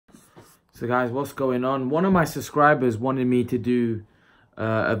So guys, what's going on? One of my subscribers wanted me to do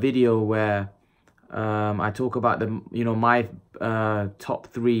a video where I talk about my top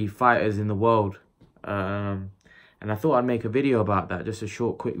 3 fighters in the world, and I thought I'd make a video about that, just a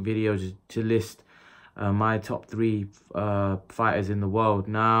short quick video just to list my top 3 fighters in the world.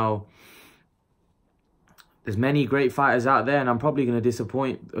 Now there's many great fighters out there and I'm probably going to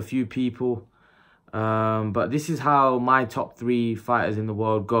disappoint a few people, but this is how my top 3 fighters in the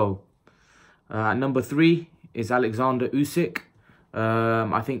world go. Number 3 is Alexander Usyk.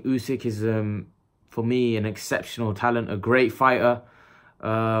 I think Usyk is, for me, an exceptional talent, a great fighter,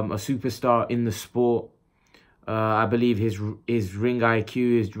 a superstar in the sport. I believe his ring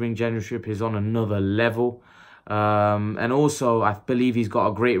IQ, his ring generalship is on another level. And also, I believe he's got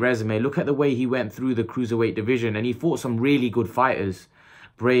a great resume. Look at the way he went through the cruiserweight division, and he fought some really good fighters.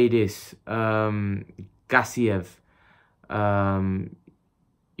 Bradis, Gassiev,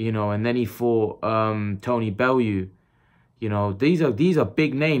 and then he fought Tony Bellew. These are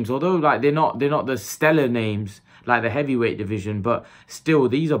big names, although like they're not the stellar names like the heavyweight division, but still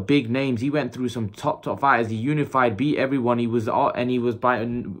these are big names. He went through some top fighters. He unified, beat everyone. He was by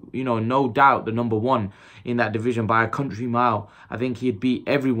no doubt the number 1 in that division by a country mile. I think he'd beat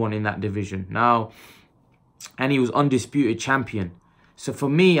everyone in that division now, and he was undisputed champion. So for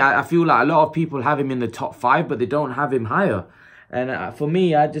me, I feel like a lot of people have him in the top 5, but they don't have him higher. And for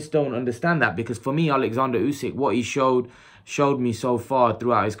me, I just don't understand that, because for me, Alexander Usyk, what he showed me so far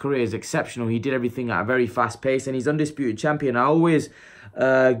throughout his career is exceptional. He did everything at a very fast pace, and he's undisputed champion. I always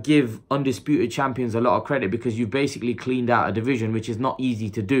give undisputed champions a lot of credit, because you've basically cleaned out a division, which is not easy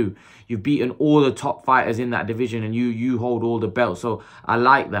to do. You've beaten all the top fighters in that division, and you hold all the belts. So I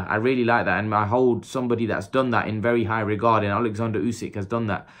like that. I really like that, and I hold somebody that's done that in very high regard, and Alexander Usyk has done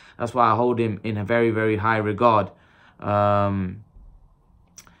that. That's why I hold him in a very, very high regard.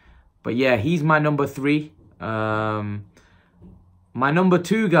 But yeah, he's my number 3. My number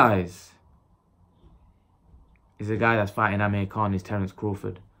 2, guys, is a guy that's fighting Amir Khan, is Terence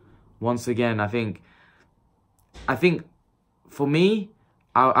Crawford. Once again, I think for me,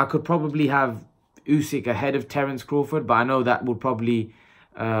 I could probably have Usyk ahead of Terence Crawford, but I know that would probably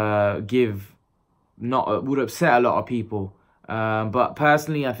would upset a lot of people. But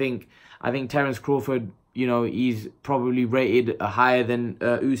personally, I think Terence Crawford, he's probably rated higher than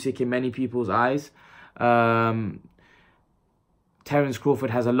Usyk in many people's eyes. Terence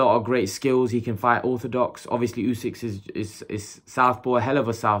Crawford has a lot of great skills. He can fight orthodox. Obviously, Usyk is southpaw, a hell of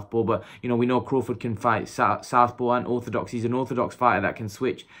a southpaw. But, we know Crawford can fight southpaw and orthodox. He's an orthodox fighter that can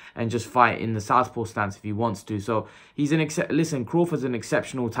switch and just fight in the southpaw stance if he wants to. So, he's listen, Crawford's an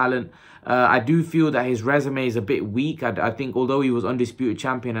exceptional talent. I do feel that his resume is a bit weak. I think although he was undisputed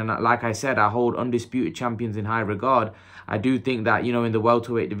champion, and like I said, I hold undisputed champions in high regard, I do think that, in the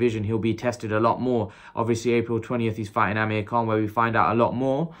welterweight division, he'll be tested a lot more. Obviously, April 20th, he's fighting Amir Khan, where we find out a lot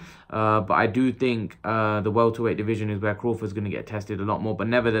more. But I do think the welterweight division is where Crawford's going to get tested a lot more. But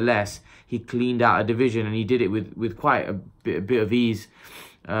nevertheless, he cleaned out a division, and he did it with quite a bit of ease.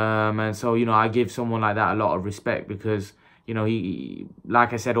 And so, I give someone like that a lot of respect, because, he,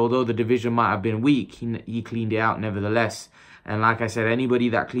 like I said, although the division might have been weak, he cleaned it out nevertheless. And like I said, anybody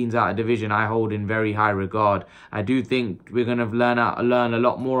that cleans out a division, I hold in very high regard. I do think we're going to learn a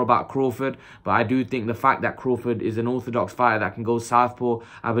lot more about Crawford. But I do think the fact that Crawford is an orthodox fighter that can go southpaw,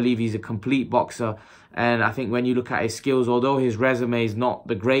 I believe he's a complete boxer. And I think when you look at his skills, although his resume is not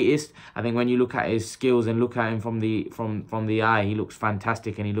the greatest, I think when you look at his skills and look at him from the eye, he looks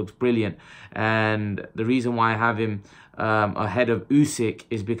fantastic and he looks brilliant. And the reason why I have him ahead of Usyk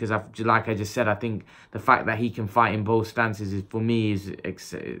is because, like I just said, I think the fact that he can fight in both stances is, for me,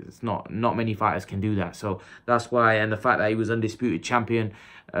 it's not many fighters can do that. So that's why, and the fact that he was undisputed champion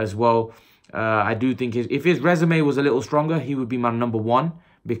as well, I do think if his resume was a little stronger, he would be my number 1.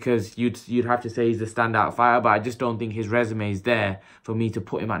 Because you'd have to say he's the standout fighter, but I just don't think his resume is there for me to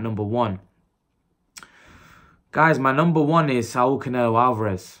put him at number 1. Guys, my number 1 is Saul Canelo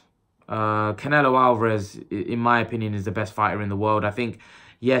Alvarez. Canelo Alvarez, in my opinion, is the best fighter in the world. I think,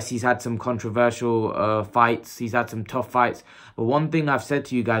 yes, he's had some controversial fights. He's had some tough fights. But one thing I've said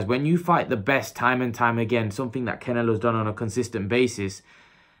to you guys, when you fight the best time and time again, something that Canelo's done on a consistent basis,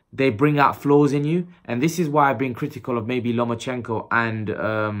 they bring out flaws in you. And this is why I've been critical of maybe Lomachenko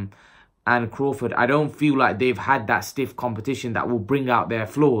and Crawford. I don't feel like they've had that stiff competition that will bring out their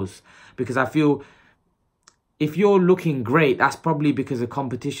flaws. Because I feel if you're looking great, that's probably because the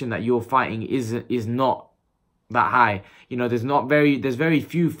competition that you're fighting is not that high. There's very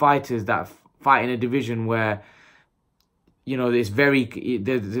few fighters that fight in a division where,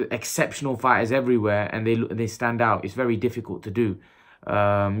 there's exceptional fighters everywhere and they stand out. It's very difficult to do.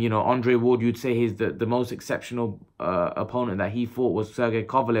 You know, Andre Ward, you'd say he's the most exceptional opponent that he fought was Sergey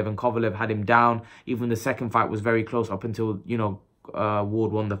Kovalev, and Kovalev had him down. Even the second fight was very close up until, you know,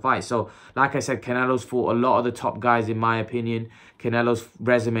 Ward won the fight. So, like I said, Canelo's fought a lot of the top guys, in my opinion. Canelo's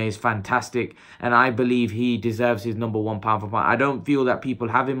resume is fantastic, and I believe he deserves his #1 pound for pound. I don't feel that people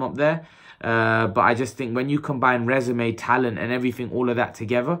have him up there, but I just think when you combine resume, talent, and everything, all of that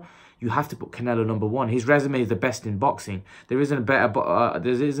together, you have to put Canelo #1. His resume is the best in boxing. There isn't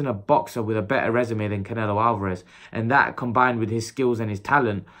a boxer with a better resume than Canelo Alvarez. And that combined with his skills and his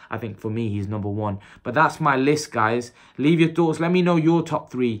talent, I think for me, he's #1. But that's my list, guys. Leave your thoughts. Let me know your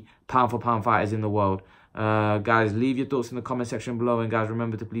top 3 pound for pound fighters in the world. Guys, leave your thoughts in the comment section below. And guys,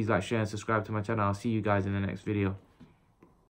 remember to please like, share, and subscribe to my channel. I'll see you guys in the next video.